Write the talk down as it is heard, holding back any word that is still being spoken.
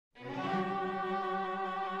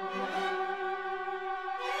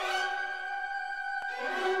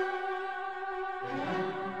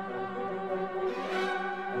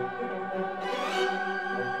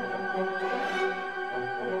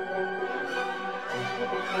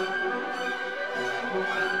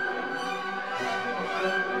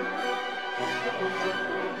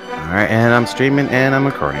Alright, and I'm streaming and I'm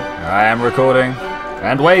recording. I am recording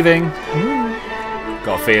and waving.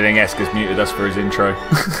 Got a feeling Esker's muted us for his intro.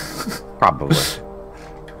 Probably.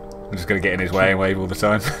 I'm just going to get in his way and wave all the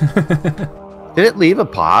time. Did it leave a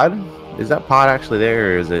pod? Is that pod actually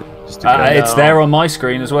there, or is it just a it's there on my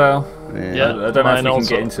screen as well. Yeah, I don't know if you can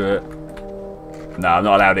get into it. No, I'm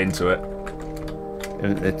not allowed into it.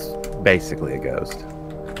 It's basically a ghost.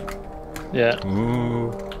 Yeah.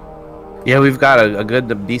 Ooh. Yeah, we've got a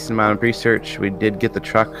decent amount of research. We did get the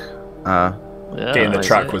truck. Yeah, Getting the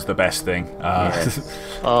truck was the best thing. Yes.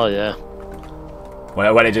 Oh, yeah.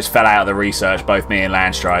 When it just fell out of the research, both me and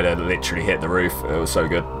Landstrider literally hit the roof. It was so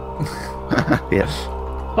good. Yeah.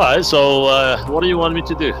 Alright, so what do you want me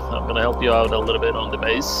to do? I'm going to help you out a little bit on the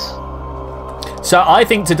base. So I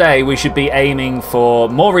think today we should be aiming for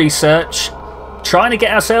more research, trying to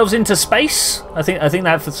get ourselves into space. I think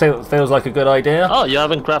that feels like a good idea. Oh, you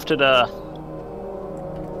haven't crafted a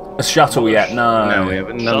shuttle yet? No. No, we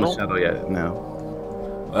haven't done the shuttle yet. No.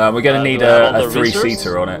 We're going to need a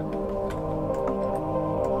three-seater on it.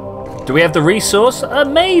 Do we have the resource?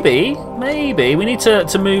 Maybe. We need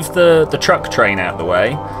to move the truck train out of the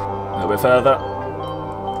way a little bit further.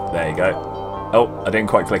 There you go. Oh, I didn't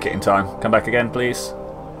quite click it in time. Come back again, please.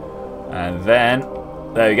 And then,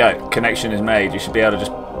 there you go. Connection is made. You should be able to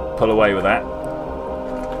just pull away with that.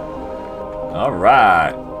 All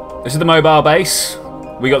right. This is the mobile base.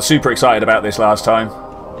 We got super excited about this last time.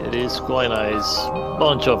 It is quite nice.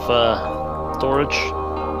 Bunch of storage.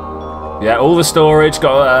 Yeah, all the storage,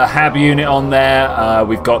 got a hab unit on there.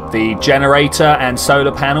 We've got the generator and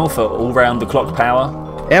solar panel for all round the clock power.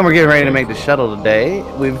 And we're getting ready to make the shuttle today.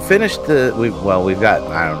 We've finished we've got,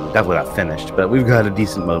 definitely not finished, but we've got a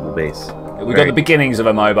decent mobile base. We've got the beginnings of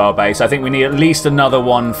a mobile base. I think we need at least another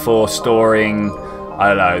one for storing,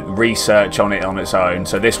 I don't know, research on it on its own.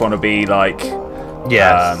 So this one will be like,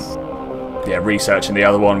 yes. Research, and the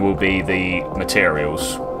other one will be the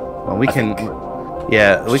materials. Well, we can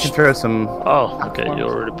throw some. Oh, okay. You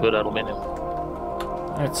already put aluminium.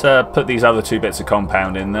 Let's put these other two bits of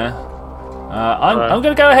compound in there. I'm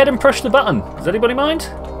going to go ahead and push the button. Does anybody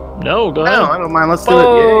mind? No, go ahead. No, I don't mind. Let's do it.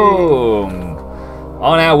 Boom!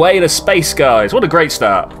 On our way to space, guys. What a great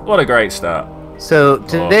start. What a great start. So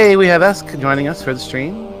today we have Esk joining us for the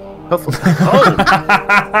stream. Hopefully.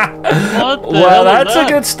 Well, that's a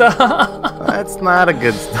good start. That's not a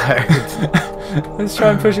good start. Let's try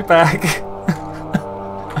and push it back.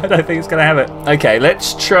 I don't think it's going to have it. Okay,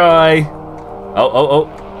 let's try. Oh.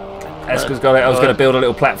 Esker's got it. I was going to build a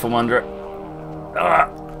little platform under it.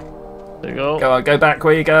 There you go. Go on, go back.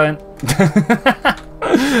 Where are you going?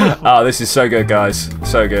 Oh, this is so good, guys.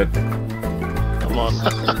 So good. Come on.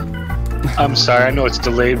 I'm sorry, I know it's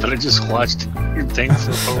delayed, but I just watched your thing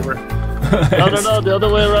flip over. No, the other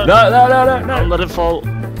way around. No. Don't let it fall.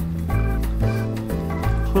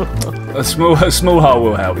 A small hole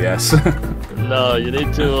will help, yes. No, you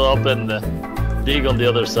need to up and dig on the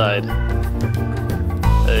other side.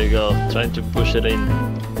 There you go. Trying to push it in.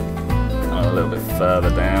 A little bit further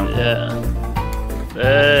down. Yeah.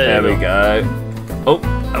 There we go. Oh,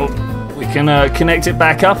 we can connect it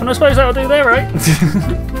back up, and I suppose that'll do there, right?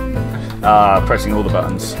 Pressing all the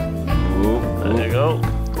buttons. Ooh. There you go.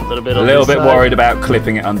 A little bit worried about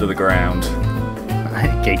clipping it under the ground. I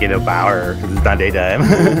can't get a power because it's not daytime.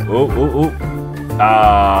 Ooh.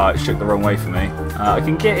 It shook the wrong way for me. I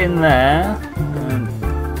can get in there and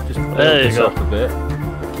just build this up a bit.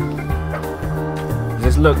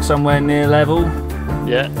 Does this look somewhere near level?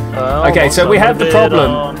 Yeah. Okay, so we have the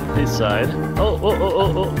problem. On this side. Oh.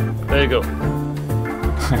 There you go.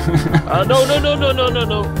 No.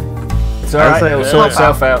 It's alright, it'll sort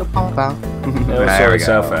itself out. It'll sort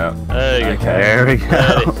itself out. There you go. There we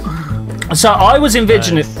go. So I was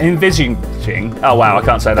envisioning. Oh wow, I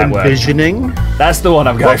can't say that word. Envisioning? That's the one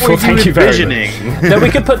I'm going for. Thank you very much. Then we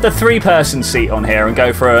could put the 3-person seat on here and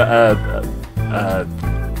go for a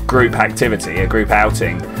group activity, a group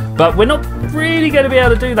outing. But we're not really going to be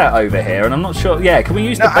able to do that over here, and I'm not sure. Yeah, can we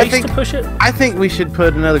use the base to push it? I think we should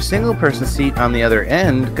put another single-person seat on the other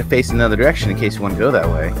end, facing the other direction, in case you want to go that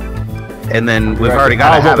way. And then we've already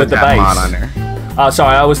got a habitat mod on there. Oh,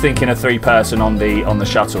 sorry, I was thinking a 3-person on the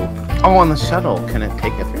shuttle. Oh, on the shuttle. Can it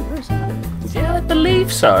take a 3-person? Yeah, I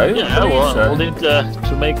believe so. Yeah, we'll need to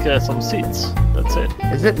make some seats. That's it.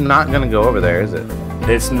 Is it not going to go over there, is it?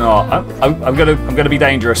 It's not. I'm gonna be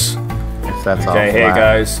dangerous. If that's all. Okay, here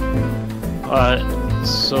goes. Alright,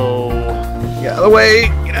 so... Get out of the way!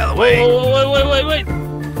 Get out of the way! Wait!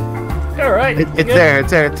 Alright. It's there.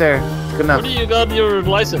 It's good enough. Where do you got your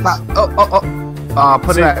license? Oh.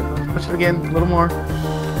 Put it back. Push it again. A little more.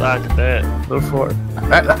 Back there. A little forward.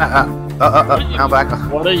 Now back.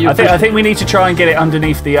 What are you? I think we need to try and get it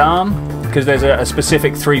underneath the arm because there's a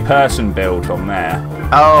specific 3-person build on there.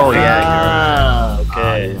 Oh yeah.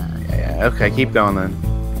 Okay. Yeah. Okay, keep going then.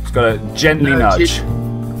 It's got to gently nudge.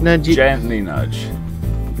 Nudge. Gently nudge.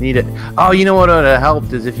 Need it. Oh, you know what would have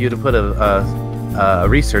helped is if you'd have put a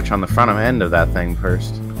research on the front end of that thing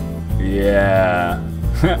first. Yeah.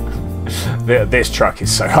 This truck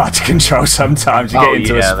is so hard to control sometimes. You get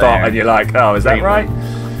into a spot and you're like, oh, is that right?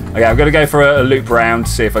 Okay, I'm going to go for a loop round,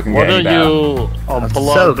 see if I can get any better. Why don't you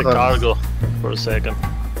unplug the cargo for a second?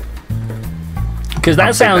 Because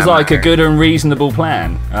that sounds like a good and reasonable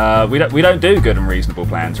plan. We don't do good and reasonable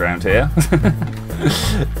plans around here.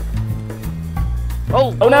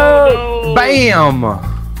 Oh no! Bam!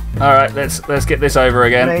 Alright, let's get this over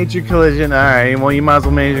again. Major collision. Alright, well you might as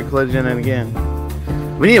well major collision it again.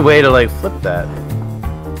 We need a way to like flip that.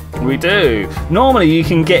 We do. Normally you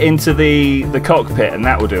can get into the cockpit and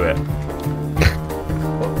that will do it.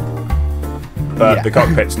 But the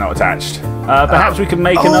cockpit's not attached. Perhaps we can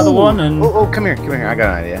make another one and... Oh, come here. I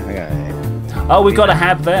got an idea. Oh, we've got a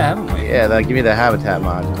hab there, haven't we? Yeah, give me the habitat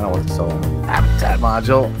module. I don't want the soul. Habitat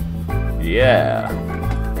module. Yeah.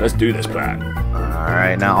 Let's do this plan.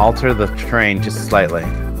 Alright, now alter the terrain just slightly.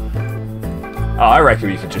 Oh, I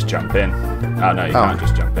reckon you could just jump in. Oh, no, you can't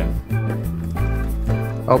just jump in.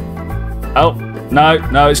 Oh,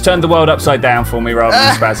 no, it's turned the world upside down for me rather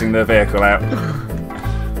than spazzing the vehicle out.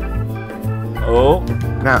 Oh.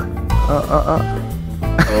 No.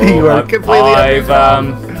 You are completely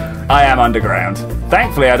underground. I am underground.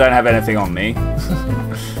 Thankfully, I don't have anything on me.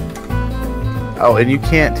 Oh, and you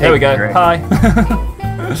can't take There we go. Right? Hi.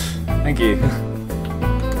 Thank you.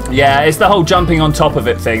 Yeah, it's the whole jumping on top of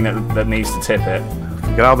it thing that needs to tip it. If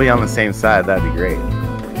we could all be on the same side, that'd be great.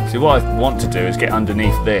 See, what I want to do is get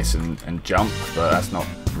underneath this and jump, but that's not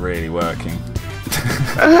really working.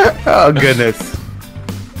 Oh, goodness.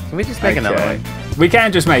 Can we just make another one? We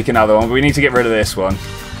can just make another one, but we need to get rid of this one.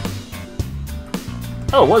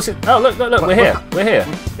 Oh, what's it? Oh, look, we're here. We're here.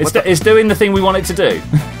 It's doing the thing we want it to do.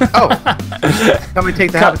 Oh! Let me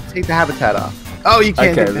take the habitat off. Oh, you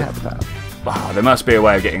can't take the habitat off. Oh, there must be a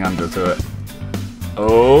way of getting under to it.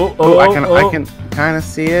 I can kind of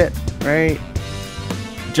see it, right?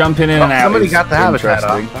 Jumping in and out. Somebody got the habitat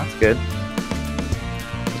off. That's good.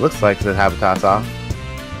 Looks like the habitat's off.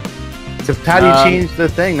 So how do you change the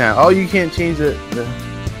thing now? Oh, you can't change the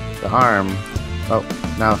arm. Oh,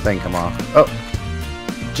 now the thing come off. Oh.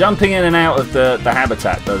 Jumping in and out of the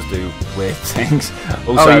habitat does do weird things.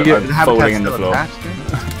 Also, I'm falling in the floor.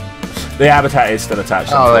 The habitat is still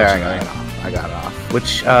attached. Oh, there, I got it off.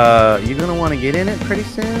 Which, you're going to want to get in it pretty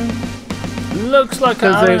soon? Looks like,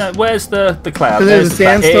 I don't know, where's the cloud? There's a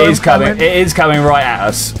sandstorm It is coming. It is coming right at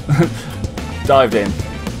us. Dived in.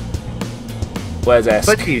 Where's Esk?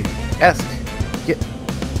 Twitchi, Esk.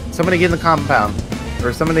 Somebody get in the compound.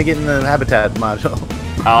 Or somebody get in the habitat module.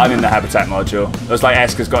 Oh, I'm in the habitat module. Looks like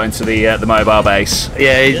Esk has got into the mobile base.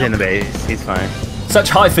 Yeah, he's in the base. He's fine. Such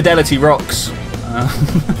high fidelity rocks.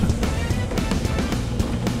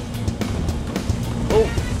 Oh,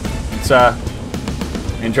 it's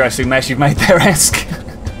interesting mess you've made there, Esk.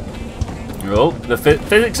 Oh, the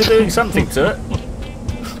physics are doing something to it.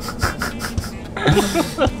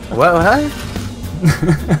 What?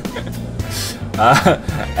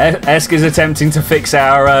 Esk is attempting to fix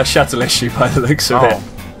our shuttle issue by the looks of it.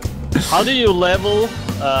 How do you level?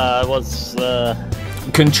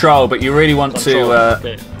 Control, but you really want to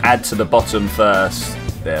okay. add to the bottom first.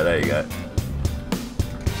 There you go.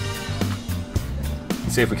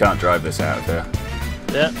 Let's see if we can't drive this out of here.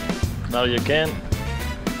 Yeah, now you can.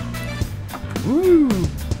 Woo!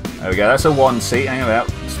 There we go. That's a 1 seat. Hang about.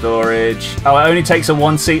 Storage. Oh, it only takes a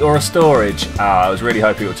 1 seat or a storage. I was really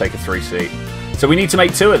hoping it would take a 3 seat. So we need to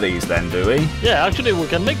make 2 of these then, do we? Yeah, actually we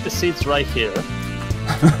can make the seats right here.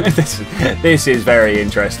 This is very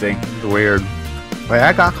interesting. Weird. Wait,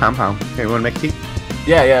 I got compound. Okay, you want to make tea?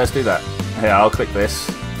 Yeah, let's do that. Here, I'll click this.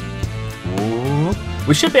 Ooh.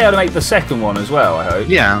 We should be able to make the second one as well, I hope.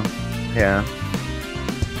 Yeah.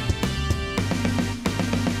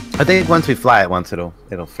 I think once we fly it once, it'll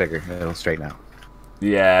straighten out.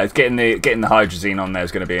 Yeah, getting the hydrazine on there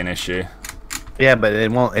is going to be an issue. Yeah, but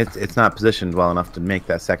it won't. It's not positioned well enough to make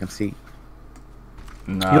that second seat.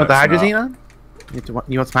 No, you want the hydrazine on?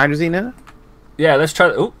 You want some hydrazine in it? Yeah, let's try.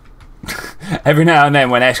 Ooh. Every now and then,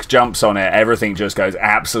 when Esk jumps on it, everything just goes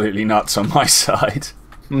absolutely nuts on my side.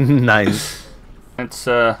 Nice. Let's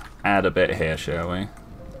add a bit here, shall we? A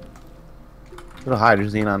little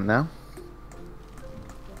hydrazine on it now.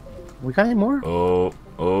 We got any more? Oh,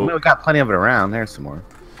 Oh. We got plenty of it around. There's some more.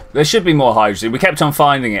 There should be more hydrogen. We kept on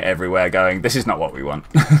finding it everywhere going, this is not what we want.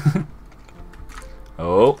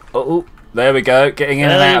 Oh, there we go. Getting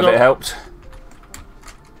in and out of it helped.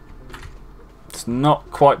 It's not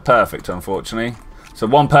quite perfect, unfortunately. So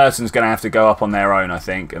one person's going to have to go up on their own, I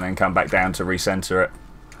think, and then come back down to recenter it.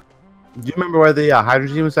 Do you remember where the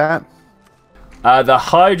hydrogen was at? The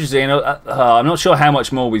hydrogen, I'm not sure how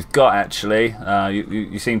much more we've got, actually.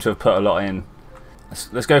 You seem to have put a lot in.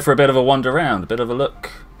 Let's go for a bit of a wander around, a bit of a look.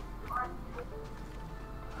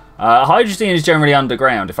 Hydrogen is generally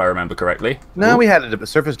underground, if I remember correctly. No, we had a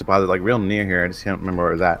surface deposit like real near here. I just can't remember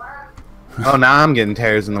where it was at. Oh, now I'm getting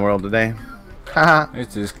tears in the world today.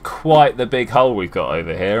 This is quite the big hole we've got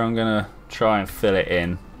over here. I'm going to try and fill it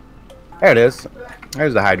in. There it is.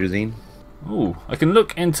 There's the hydrazine. Ooh, I can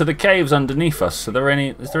look into the caves underneath us. Is there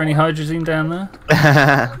any hydrazine down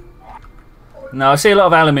there? No, I see a lot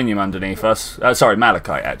of aluminium underneath us. Sorry,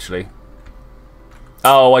 malachite, actually.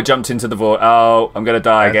 Oh, I jumped into the void. Oh, I'm going to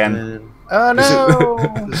die again. Oh,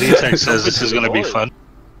 no! Z-Tech says this is going to be fun.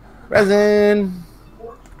 Resin!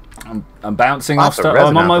 I'm bouncing off stuff. Oh,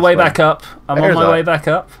 I'm on my way back up. I'm on my way back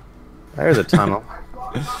up. There's a tunnel.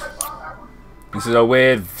 This is a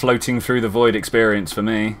weird floating through the void experience for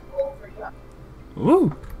me.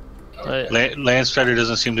 Woo! Landstrider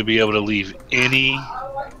doesn't seem to be able to leave any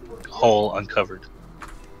hole uncovered.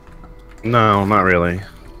 No, not really.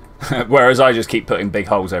 Whereas I just keep putting big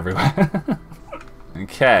holes everywhere.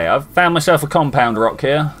 Okay, I've found myself a compound rock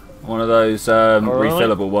here. One of those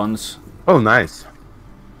refillable ones. Oh, nice.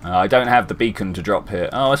 I don't have the beacon to drop here.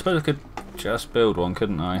 Oh, I suppose I could just build one,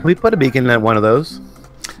 couldn't I? We put a beacon in one of those.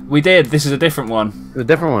 We did. This is a different one. A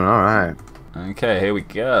different one, alright. Okay, here we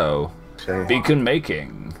go. Beacon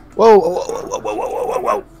making. Whoa, whoa, whoa, whoa, whoa, whoa,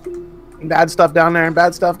 whoa. Bad stuff down there,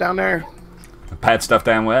 bad stuff down there. Bad stuff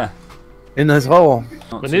down where? In this hole.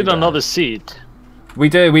 We need another seat. We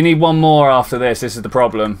do. We need one more after this. This is the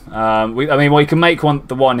problem. I mean, we can make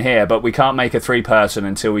the one here, but we can't make a 3-person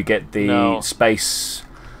until we get the space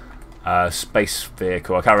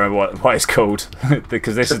vehicle. I can't remember what it's called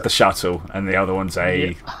because this is the shuttle and the other one's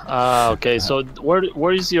a. Okay. So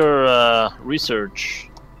where is your research?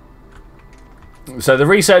 So the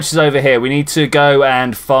research is over here. We need to go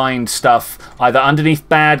and find stuff either underneath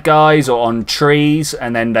bad guys or on trees,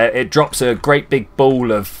 and then it drops a great big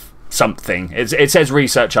ball of something. It says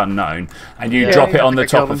research unknown, and you drop it on the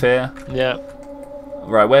top of here. Yeah.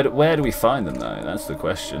 Right. Where do we find them though? That's the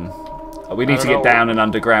question. We need to get down and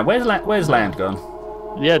underground. Where's land gone?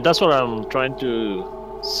 Yeah, that's what I'm trying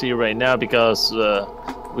to see right now, because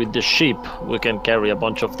with the ship we can carry a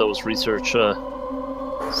bunch of those research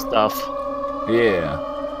stuff.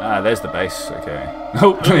 Yeah. There's the base. Okay.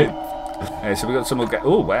 Oh. Okay, so we got some more.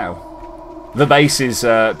 Oh wow. The base is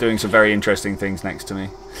doing some very interesting things next to me.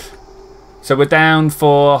 So we're down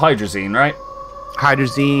for hydrazine, right?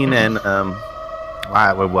 Hydrazine and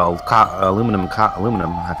aluminum.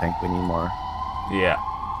 I think we need more. Yeah.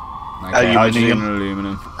 Okay, hydrogen and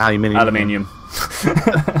aluminum. Aluminium.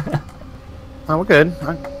 Oh, we're good.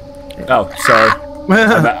 Oh, sorry.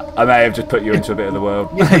 I may have just put you into a bit of the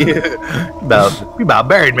world. You about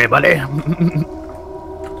buried me, buddy.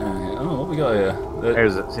 Oh, what we got here?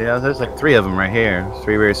 There's like 3 of them right here.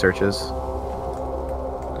 3 researches.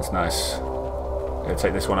 That's nice. Gonna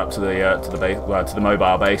take this one up to the base, to the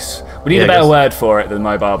mobile base. We need a better word for it than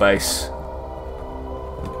mobile base.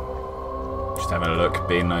 Just having a look,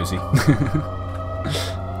 being nosy.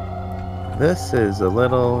 This is a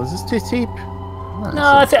little. Is this too steep?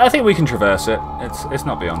 No, I think we can traverse it. It's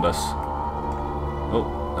not beyond us. Oh,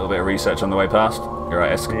 a little bit of research on the way past. You're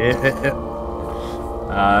right, Esk.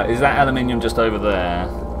 Is that aluminium just over there?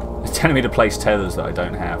 It's telling me to place tethers that I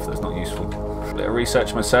don't have. That's not useful. A bit of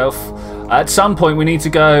research myself. At some point, we need to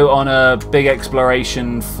go on a big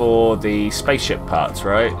exploration for the spaceship parts,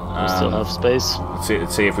 right? We still have space.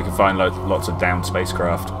 Let's see if we can find lots of downed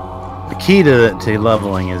spacecraft. The key to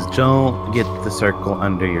leveling is don't get the circle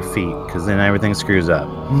under your feet, because then everything screws up.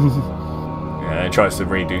 Yeah, it tries to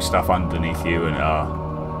redo stuff underneath you, and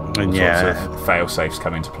sorts of fail safes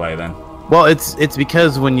come into play then. Well, it's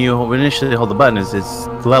because when you initially hold the button, it's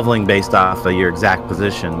leveling based off of your exact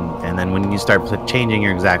position, and then when you start changing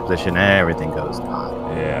your exact position, everything goes.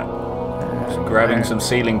 Yeah. Just grabbing some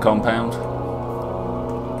ceiling compound.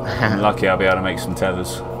 I'm lucky I'll be able to make some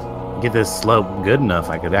tethers. Get this slope good enough,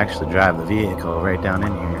 I could actually drive the vehicle right down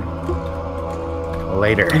in here.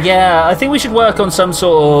 Later. Yeah, I think we should work on some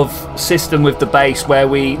sort of system with the base where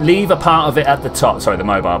we leave a part of it at the top. Sorry, the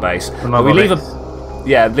mobile base.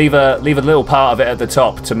 Leave a little part of it at the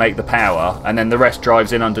top to make the power, and then the rest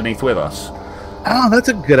drives in underneath with us. Oh, that's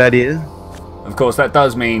a good idea. Of course, that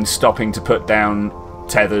does mean stopping to put down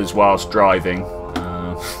tethers whilst driving.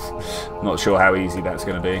 Not sure how easy that's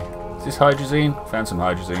going to be. Is this hydrazine? Found some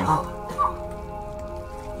hydrazine.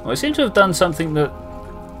 Well, I seem to have done something that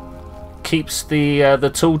keeps the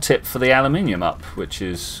tooltip for the aluminium up, which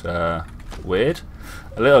is weird.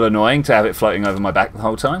 A little annoying to have it floating over my back the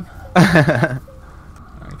whole time.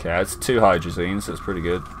 Okay, that's 2 hydrazines. That's pretty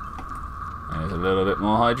good. There's a little bit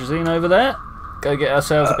more hydrazine over there. Go get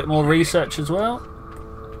ourselves a bit more research as well.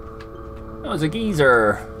 That was a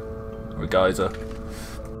geyser. Or a geyser.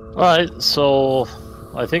 Alright, so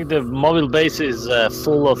I think the mobile base is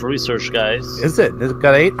full of research, guys. Is it? Has it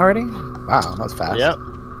got 8 already? Wow, that was fast. Yep.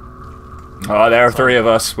 Oh, there are 3 of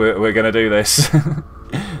us. We're going to do this.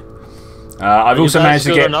 I've also managed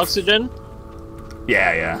to get an oxygen.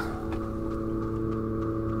 Yeah.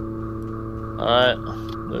 Alright,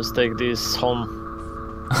 let's take this home.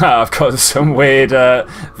 I've got some weird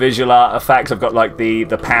visual artifacts. I've got like the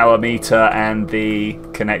power meter and the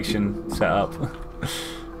connection set up.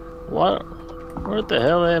 What? Where the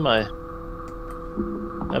hell am I?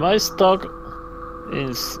 Am I stuck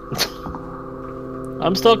in?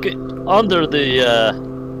 I'm stuck under the.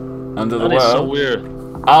 Under the that is so world. weird.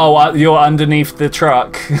 Oh, you're underneath the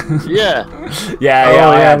truck. Yeah. yeah,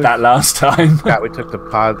 I had that last time. We took the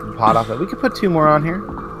pod off it. We could put 2 more on here.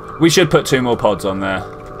 We should put 2 more pods on there.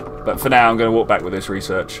 But for now, I'm going to walk back with this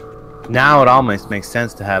research. Now it almost makes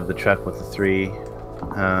sense to have the truck with the 3.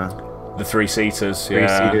 The 3-seaters,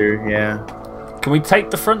 yeah. 3-seater, yeah. Can we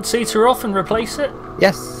take the front seater off and replace it?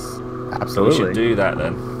 Yes, absolutely. We should do that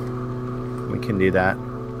then. We can do that.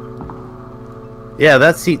 Yeah,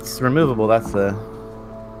 that seat's removable. That's the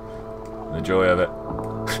joy of it.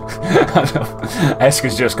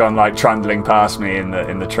 Esker's just gone like trundling past me in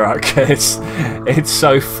the truck. It's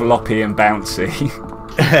so floppy and bouncy.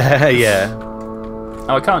 Yeah.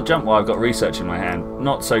 Oh, I can't jump while I've got research in my hand.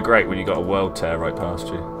 Not so great when you got a world tear right past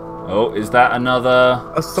you. Oh, is that another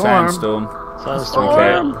sandstorm? Sandstorm.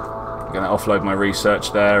 Okay. I'm going to offload my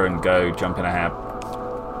research there and go jump in a hab.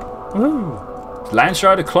 Ooh. Is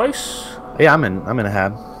Landstrider close? Yeah, I'm in a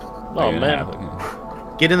hab. Oh man.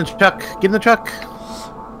 Get in the truck. Get in the truck.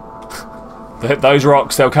 Those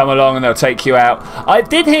rocks, they'll come along and they'll take you out. I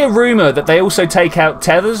did hear rumour that they also take out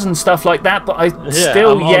tethers and stuff like that, but I'm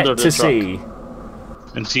yet to see.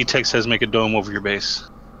 And Z-Tech says make a dome over your base.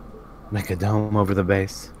 Make a dome over the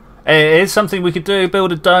base. It is something we could do.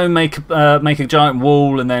 Build a dome, make a giant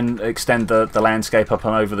wall, and then extend the landscape up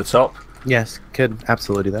and over the top. Yes, could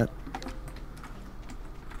absolutely do that.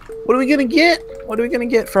 What are we gonna get? What are we gonna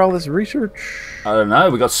get for all this research? I don't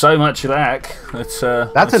know. We got so much of that. That's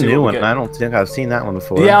a new one. I don't think I've seen that one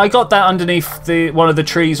before. Yeah, I got that underneath one of the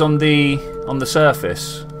trees on the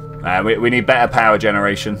surface. We need better power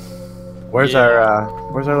generation. Where's our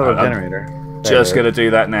little generator? Just gonna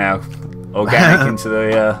do that now. Organic into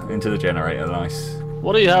the generator. Nice.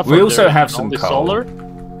 What do you have? We also have some coal. Solar.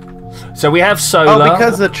 So we have solar. Oh,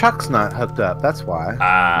 because the truck's not hooked up. That's why.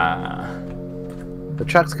 The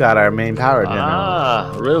truck's got our main power generator.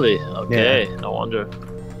 Ah, really? Okay, yeah. No wonder.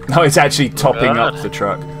 No, it's actually topping up the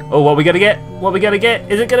truck. Oh, what are we gonna get? What are we gonna get?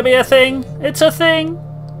 Is it gonna be a thing? It's a thing.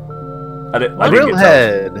 Drill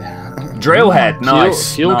head. Drill head.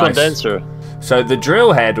 Nice. Fuel condenser. So the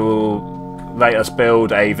drill head will let us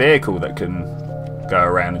build a vehicle that can go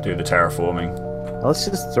around and do the terraforming. Let's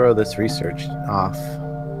just throw this research off.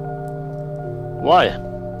 Why?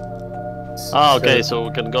 Oh, okay, so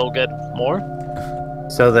we can go get more?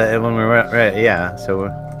 So that when we're ready, yeah, so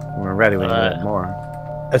when we're ready, we can get more.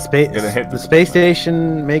 The space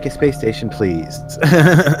station, make a space station, please.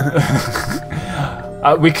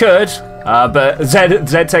 We could, but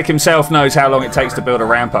Z-Tech himself knows how long it takes to build a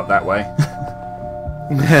ramp up that way.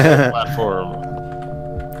 Platform.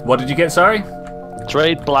 What did you get, sorry?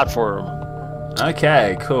 Trade platform.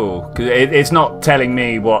 Okay, cool. 'Cause it's not telling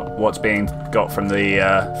me what's being got from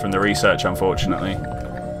the research, unfortunately.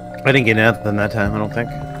 I didn't get nothing that time, I don't think.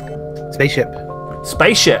 Spaceship.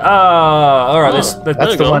 Spaceship. Oh, all right. That's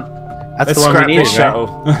the one. That's the one we needed. Shuttle.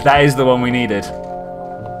 Right? That is the one we needed.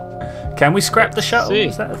 Can we scrap the shuttle?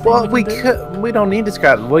 Is that a thing well, we could. We don't need to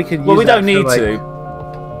scrap it. We could. Use we don't need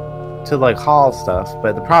to like haul stuff,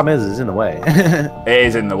 but the problem is it's in the way. It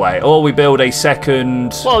is in the way. Or we build a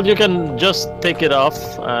second. Well, you can just take it off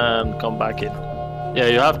and come back in. Yeah,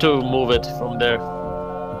 you have to move it from there.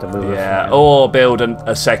 Yeah, or build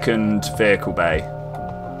a second vehicle bay.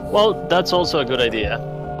 Well, that's also a good idea.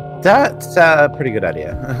 That's a pretty good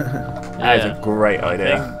idea. That is a great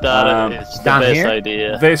idea. I think that is the best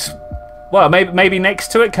idea. Well, maybe next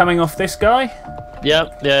to it, coming off this guy. Yeah,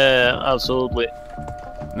 absolutely.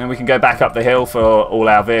 And then we can go back up the hill for all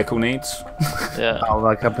our vehicle needs. Yeah. I'll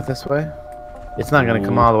like up it this way. It's not gonna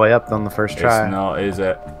come all the way up on the first try. It's not, is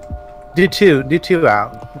it? Do two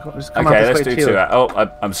out. Just come Okay, out let's this way, do two out.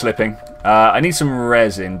 Oh, I'm slipping. I need some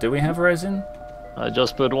resin. Do we have resin? I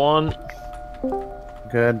just put one.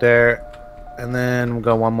 Good there. And then we'll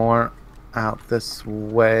go one more out this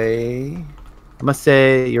way. I must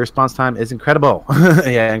say your response time is incredible.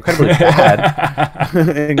 Yeah, incredibly bad.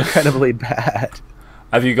 Incredibly bad.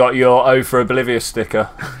 Have you got your O for Oblivious sticker?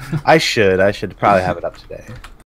 I should probably have it up today.